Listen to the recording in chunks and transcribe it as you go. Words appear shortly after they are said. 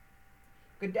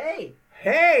Good day.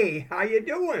 Hey, how you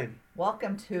doing?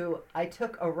 Welcome to I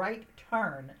Took a Right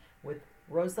Turn with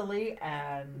Rosalie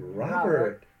and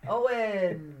Robert Robert.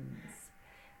 Owens.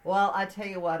 Well, I tell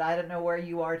you what, I don't know where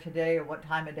you are today or what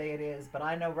time of day it is, but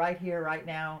I know right here, right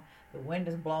now, the wind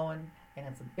is blowing and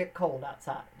it's a bit cold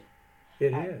outside.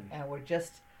 It And, is. and we're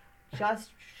just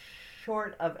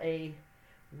short of a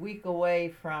week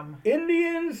away from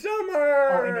Indian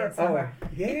summer. Indian summer. Oh,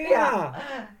 yeah.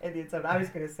 Yeah, Indian summer. I was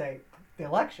going to say the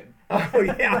election. Oh,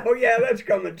 yeah, that's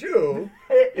coming too.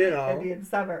 You know. Indian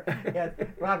summer. Yes,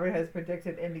 Robert has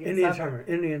predicted Indian Indian summer. summer,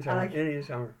 Indian summer, like- Indian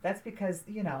summer. That's because,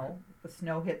 the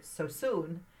snow hit so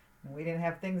soon and we didn't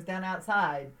have things done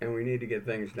outside. And we need to get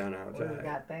things done Well, outside. we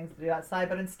got things to do outside,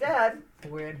 but instead,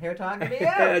 we're in here talking to you.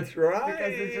 That's right.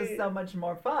 Because it's just so much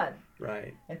more fun.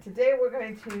 Right. And today we're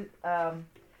going to,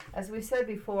 as we said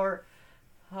before,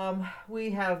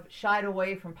 we have shied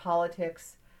away from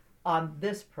politics on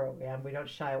this program. We don't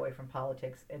shy away from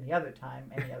politics any other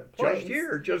time, any other place. Just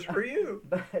here, just for you.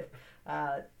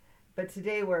 But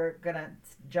today we're going to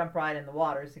jump right in the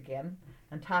waters again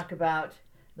and talk about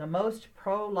the most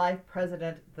pro-life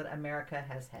president that America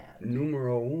has had.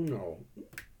 Numero uno,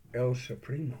 El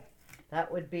Supremo.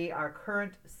 That would be our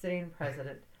current sitting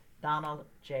president, Donald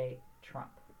J. Trump.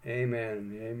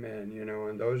 Amen, amen.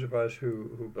 And those of us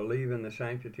who believe in the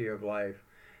sanctity of life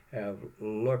have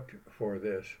looked for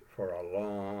this for a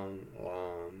long,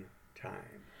 long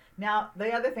time. Now,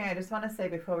 the other thing I just want to say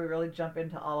before we really jump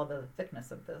into all of the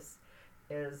thickness of this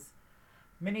is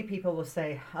many people will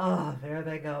say, oh, there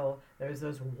they go. There's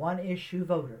those one-issue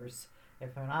voters.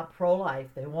 If they're not pro-life,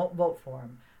 they won't vote for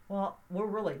them. Well, we're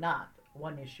really not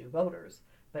one-issue voters,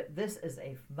 but this is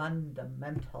a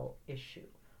fundamental issue,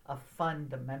 a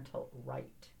fundamental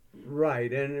right.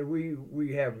 Right, and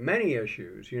we have many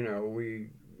issues.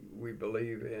 We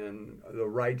believe in the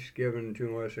rights given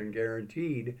to us and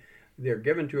guaranteed. They're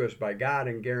given to us by God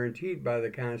and guaranteed by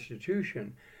the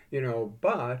Constitution.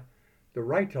 But the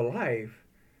right to life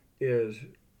is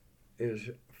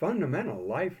fundamental.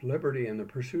 Life, liberty, and the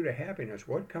pursuit of happiness.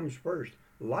 What comes first?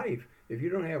 Life. If you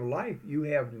don't have life, you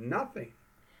have nothing.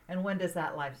 And when does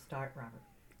that life start, Robert?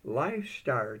 Life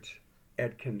starts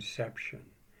at conception.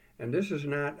 And this is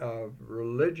not a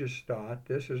religious thought.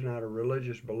 This is not a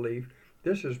religious belief.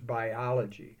 This is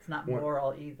biology. It's not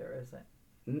moral either, is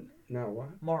it? No, what?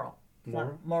 Moral. It's Moral?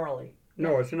 not morally.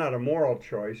 No, it's not a moral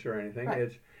choice or anything. Right.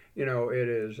 It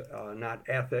is not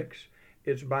ethics.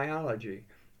 It's biology.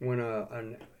 When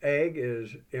an egg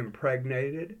is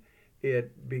impregnated,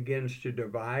 it begins to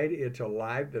divide. It's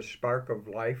alive. The spark of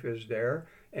life is there.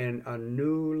 And a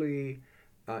newly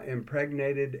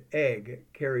impregnated egg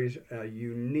carries a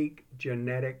unique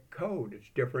genetic code. It's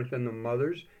different than the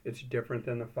mother's. It's different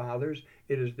than the father's.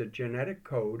 It is the genetic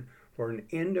code for an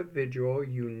individual,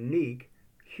 unique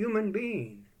human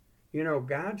being.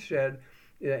 God said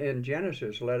in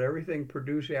Genesis, let everything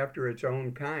produce after its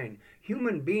own kind.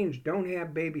 Human beings don't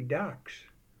have baby ducks.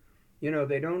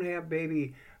 They don't have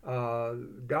baby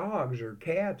dogs or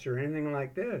cats or anything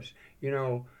like this.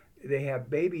 They have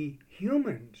baby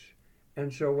humans.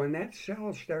 And so when that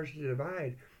cell starts to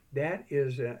divide, that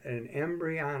is an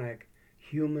embryonic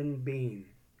human being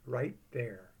right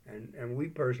there. And we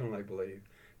personally believe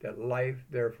that life,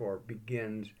 therefore,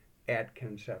 begins at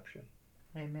conception.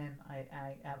 Amen.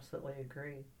 I absolutely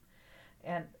agree.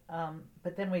 And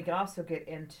but then we could also get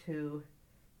into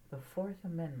the Fourth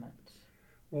Amendment.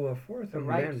 Well, the Fourth The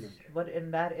Amendment.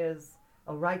 and that is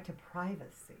a right to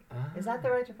privacy. Is that the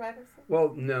right to privacy?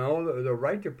 Well, no. The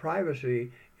right to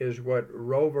privacy is what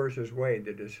Roe versus Wade,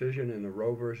 the decision in the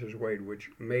Roe versus Wade,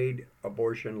 which made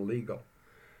abortion legal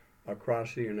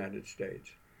across the United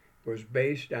States, was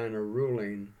based on a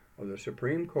ruling of the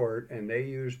Supreme Court, and they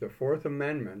used the Fourth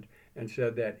Amendment and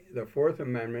said that the Fourth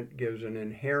Amendment gives an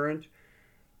inherent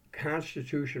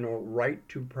constitutional right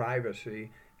to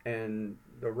privacy, and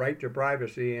the right to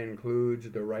privacy includes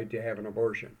the right to have an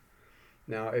abortion.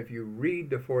 Now, if you read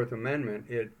the Fourth Amendment,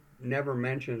 it never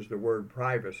mentions the word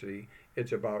privacy.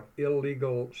 It's about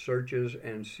illegal searches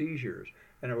and seizures.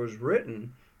 And it was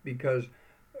written because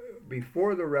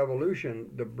before the Revolution,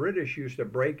 the British used to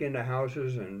break into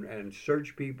houses and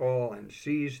search people and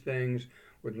seize things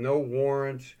with no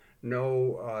warrants.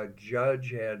 No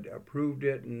judge had approved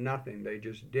it, nothing. They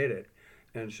just did it.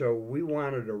 And so we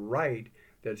wanted a right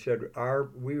that said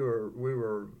we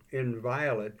were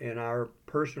inviolate in our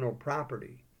personal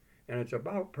property. And it's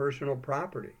about personal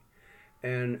property.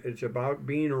 And it's about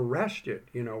being arrested,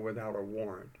 without a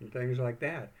warrant and things like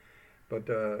that. But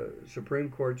the Supreme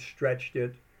Court stretched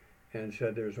it and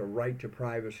said there's a right to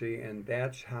privacy, and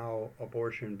that's how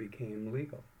abortion became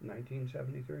legal in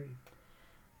 1973.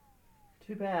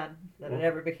 Too bad that it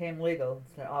ever became legal.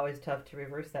 It's always tough to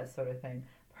reverse that sort of thing.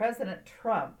 President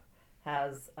Trump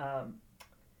has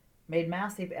made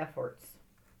massive efforts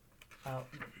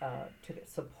to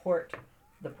support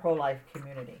the pro-life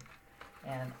community.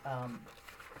 And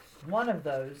one of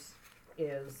those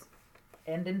is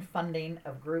ending funding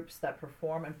of groups that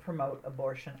perform and promote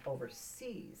abortion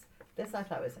overseas. This I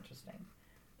thought was interesting,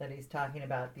 that he's talking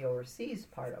about the overseas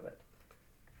part of it.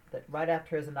 That right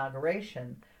after his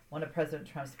inauguration, one of President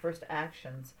Trump's first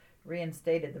actions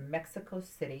reinstated the Mexico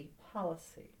City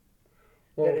policy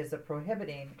that is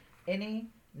prohibiting any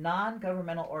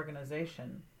non-governmental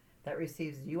organization that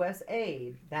receives U.S.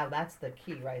 aid. Now that's the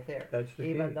key right there. That's the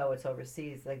Even key. though it's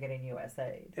overseas, they're getting U.S.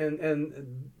 aid.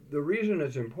 And the reason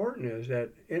it's important is that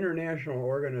international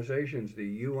organizations, the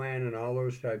UN and all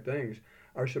those type things,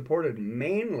 are supported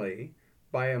mainly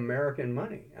by American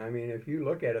money. I mean, if you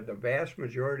look at it, the vast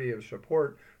majority of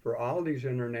support for all these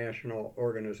international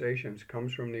organizations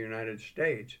comes from the United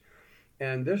States.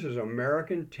 And this is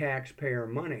American taxpayer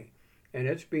money. And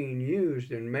it's being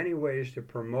used in many ways to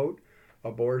promote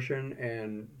abortion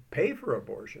and pay for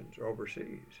abortions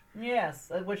overseas.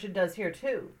 Yes, which it does here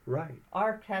too. Right.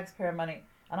 Our taxpayer money,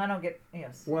 and I don't get,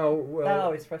 yes. Well, that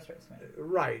always frustrates me.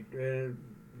 Right.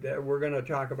 We're going to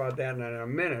talk about that in a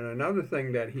minute. Another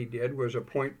thing that he did was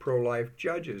appoint pro-life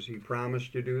judges. He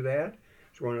promised to do that.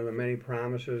 It's one of the many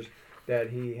promises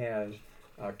that he has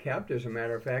kept. As a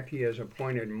matter of fact, he has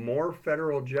appointed more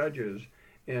federal judges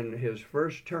in his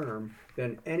first term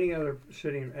than any other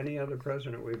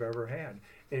president we've ever had,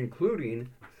 including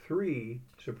 3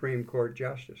 Supreme Court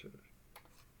justices.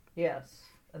 Yes,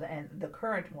 and the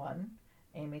current one,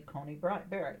 Amy Coney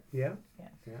Barrett. Yeah.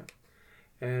 Yes. Yeah.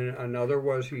 And another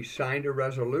was he signed a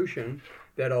resolution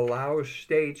that allows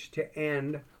states to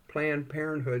end Planned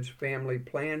Parenthood's family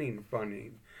planning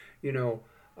funding. You know,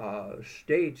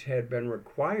 states had been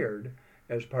required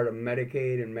as part of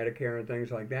Medicaid and Medicare and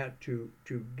things like that to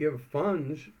give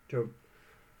funds to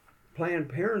Planned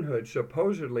Parenthood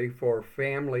supposedly for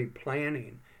family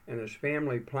planning. And this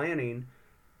family planning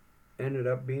ended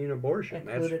up being abortion.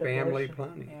 Included That's family abortion.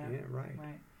 planning. Yeah,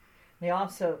 right. They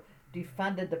also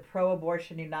defunded the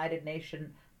pro-abortion United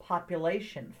Nations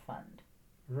Population Fund.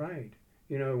 Right.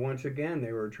 You know, once again,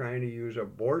 they were trying to use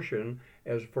abortion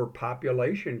as for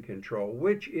population control,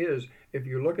 which is, if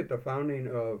you look at the founding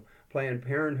of Planned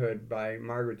Parenthood by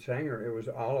Margaret Sanger, it was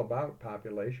all about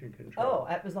population control.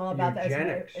 Oh, it was all about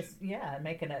eugenics. That.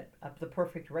 Making it the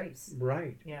perfect race.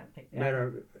 Right. Yeah.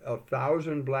 Matter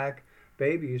 1,000 black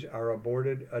babies are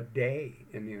aborted a day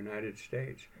in the United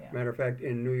States. Yeah. Matter of fact,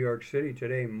 in New York City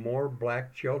today, more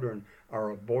black children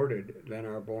are aborted than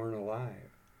are born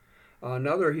alive.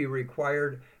 Another, he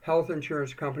required health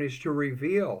insurance companies to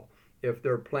reveal if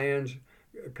their plans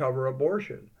cover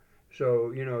abortion.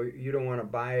 So, you know, you don't want to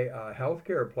buy a health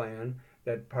care plan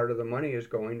that part of the money is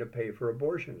going to pay for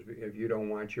abortions. If you don't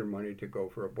want your money to go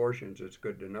for abortions, it's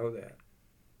good to know that.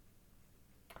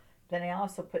 Then he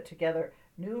also put together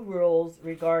new rules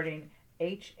regarding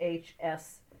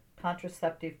HHS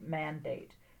contraceptive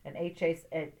mandate and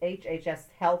HHS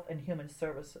Health and Human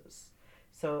Services.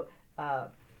 So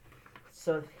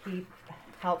he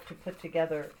helped to put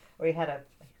together, or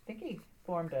he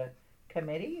formed a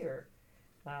committee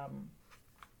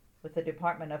with the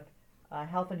Department of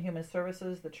Health and Human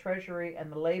Services, the Treasury,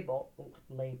 and the Labor.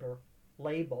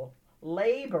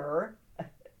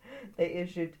 They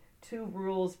issued 2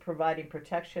 rules providing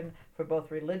protection for both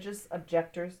religious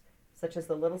objectors, such as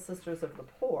the Little Sisters of the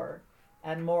Poor,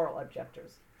 and moral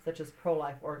objectors, such as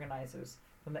pro-life organizers,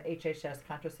 from the HHS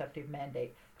contraceptive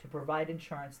mandate to provide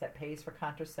insurance that pays for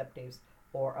contraceptives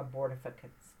or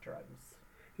abortifacient drugs.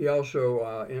 He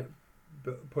also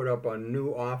put up a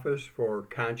new office for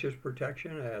conscious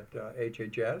protection at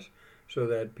HHS so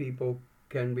that people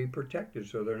can be protected,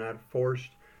 so they're not forced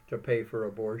to pay for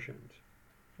abortions.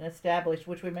 And established,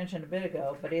 which we mentioned a bit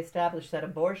ago, but he established that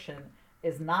abortion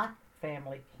is not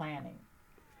family planning.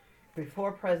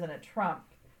 Before President Trump,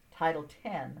 Title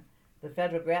X, the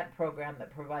federal grant program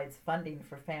that provides funding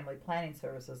for family planning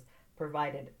services,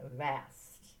 provided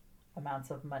vast amounts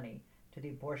of money to the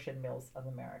abortion mills of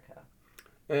America.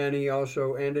 And he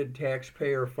also ended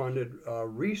taxpayer-funded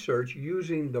research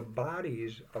using the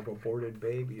bodies of aborted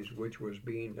babies, which was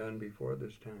being done before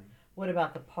this time. What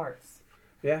about the parts?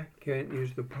 Yeah, can't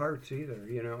use the parts either,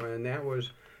 you know, and that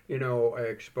was, you know,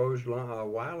 exposed a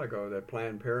while ago that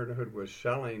Planned Parenthood was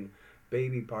selling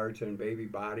baby parts and baby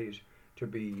bodies to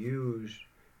be used,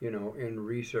 you know, in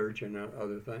research and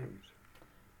other things.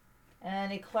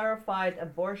 And he clarified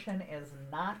abortion is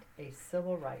not a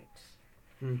civil right,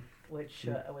 which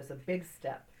was a big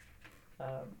step.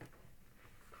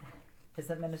 His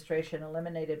administration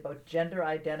eliminated both gender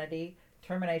identity,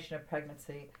 termination of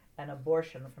pregnancy, and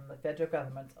abortion from the federal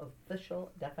government's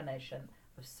official definition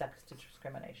of sex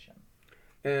discrimination.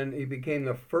 And he became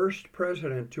the first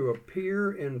president to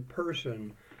appear in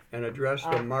person and address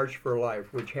the March for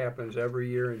Life, which happens every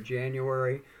year in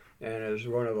January and is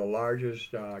one of the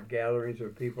largest gatherings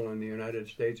of people in the United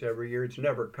States every year. It's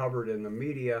never covered in the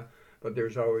media, but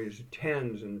there's always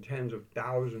tens and tens of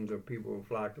thousands of people who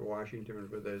flock to Washington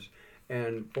for this.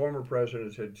 And former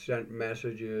presidents had sent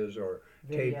messages or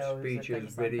taped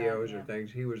speeches, videos, or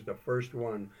things. He was the first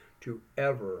one to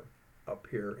ever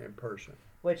appear in person.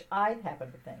 Which I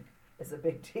happen to think is a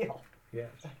big deal. Yes.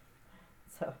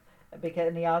 So,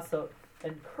 because he also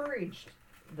encouraged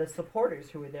the supporters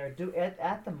who were there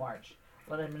at the march,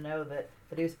 let him know that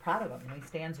he was proud of them and he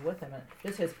stands with them. And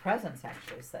just his presence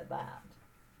actually said that.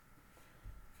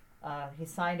 He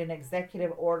signed an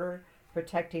executive order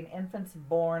protecting infants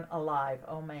born alive.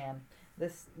 Oh man,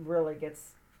 this really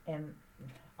gets in,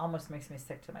 almost makes me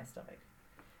sick to my stomach.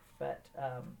 But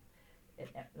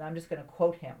I'm just going to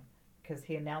quote him because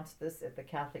he announced this at the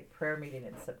Catholic prayer meeting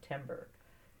in September.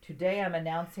 Today I'm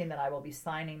announcing that I will be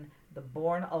signing the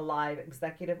Born Alive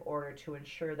executive order to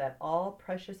ensure that all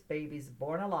precious babies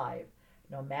born alive,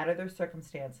 no matter their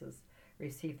circumstances,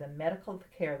 receive the medical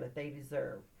care that they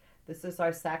deserve. This is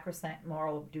our sacrosanct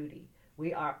moral duty.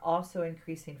 We are also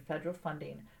increasing federal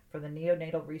funding for the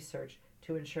neonatal research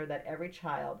to ensure that every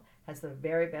child has the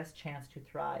very best chance to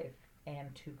thrive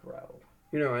and to grow.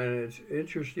 You know, and it's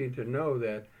interesting to know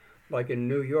that, like in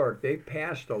New York, they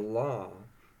passed a law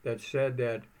that said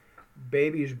that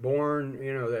babies born,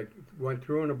 that went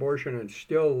through an abortion and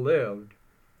still lived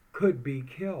could be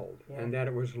killed, and that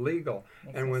it was legal.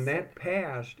 And when that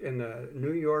passed in the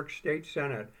New York State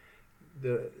Senate,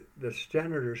 the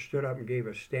senators stood up and gave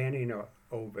a standing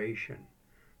ovation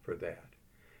for that.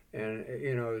 And,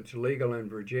 it's legal in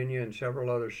Virginia and several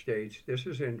other states. This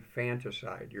is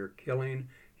infanticide. You're killing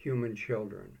human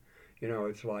children.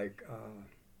 It's like,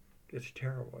 it's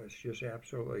terrible. It's just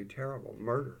absolutely terrible.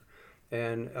 Murder.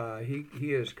 And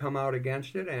he has come out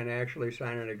against it and actually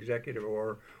signed an executive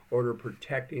order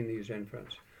protecting these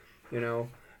infants.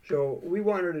 So we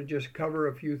wanted to just cover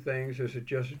a few things. This is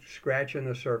just scratching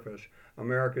the surface.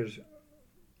 America's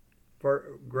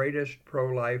greatest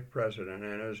pro-life president.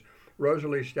 And as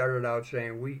Rosalie started out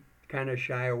saying, we kind of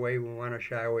shy away. We want to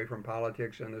shy away from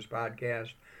politics in this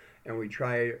podcast. And we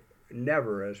try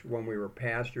never, as when we were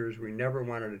pastors, we never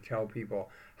wanted to tell people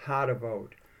how to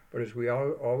vote. But as we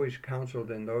always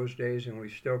counseled in those days, and we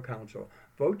still counsel,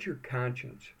 vote your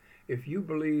conscience. If you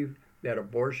believe that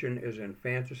abortion is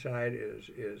infanticide,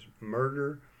 is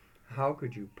murder, how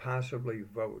could you possibly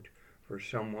vote for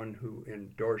someone who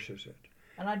endorses it?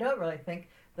 And I don't really think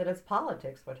that it's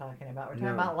politics we're talking about. We're talking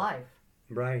about life.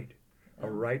 Right. A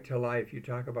right to life. You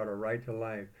talk about a right to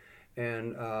life.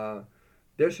 And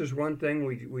this is one thing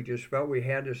we just felt we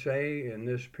had to say in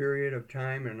this period of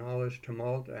time and all this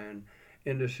tumult and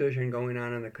indecision going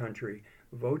on in the country.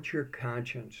 Vote your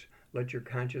conscience. Let your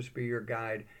conscience be your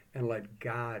guide, and let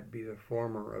God be the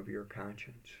former of your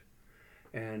conscience.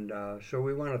 And so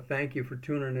we want to thank you for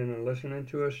tuning in and listening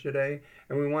to us today.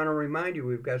 And we want to remind you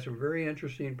we've got some very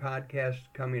interesting podcasts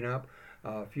coming up,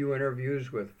 a few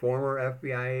interviews with former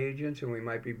FBI agents, and we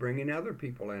might be bringing other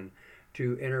people in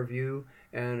to interview.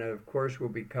 And of course, we'll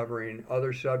be covering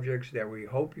other subjects that we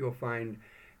hope you'll find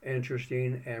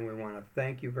interesting. And we want to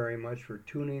thank you very much for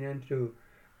tuning in to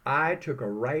I Took a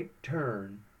Right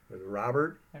Turn with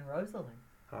Robert and Rosalie.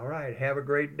 All right. Have a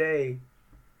great day.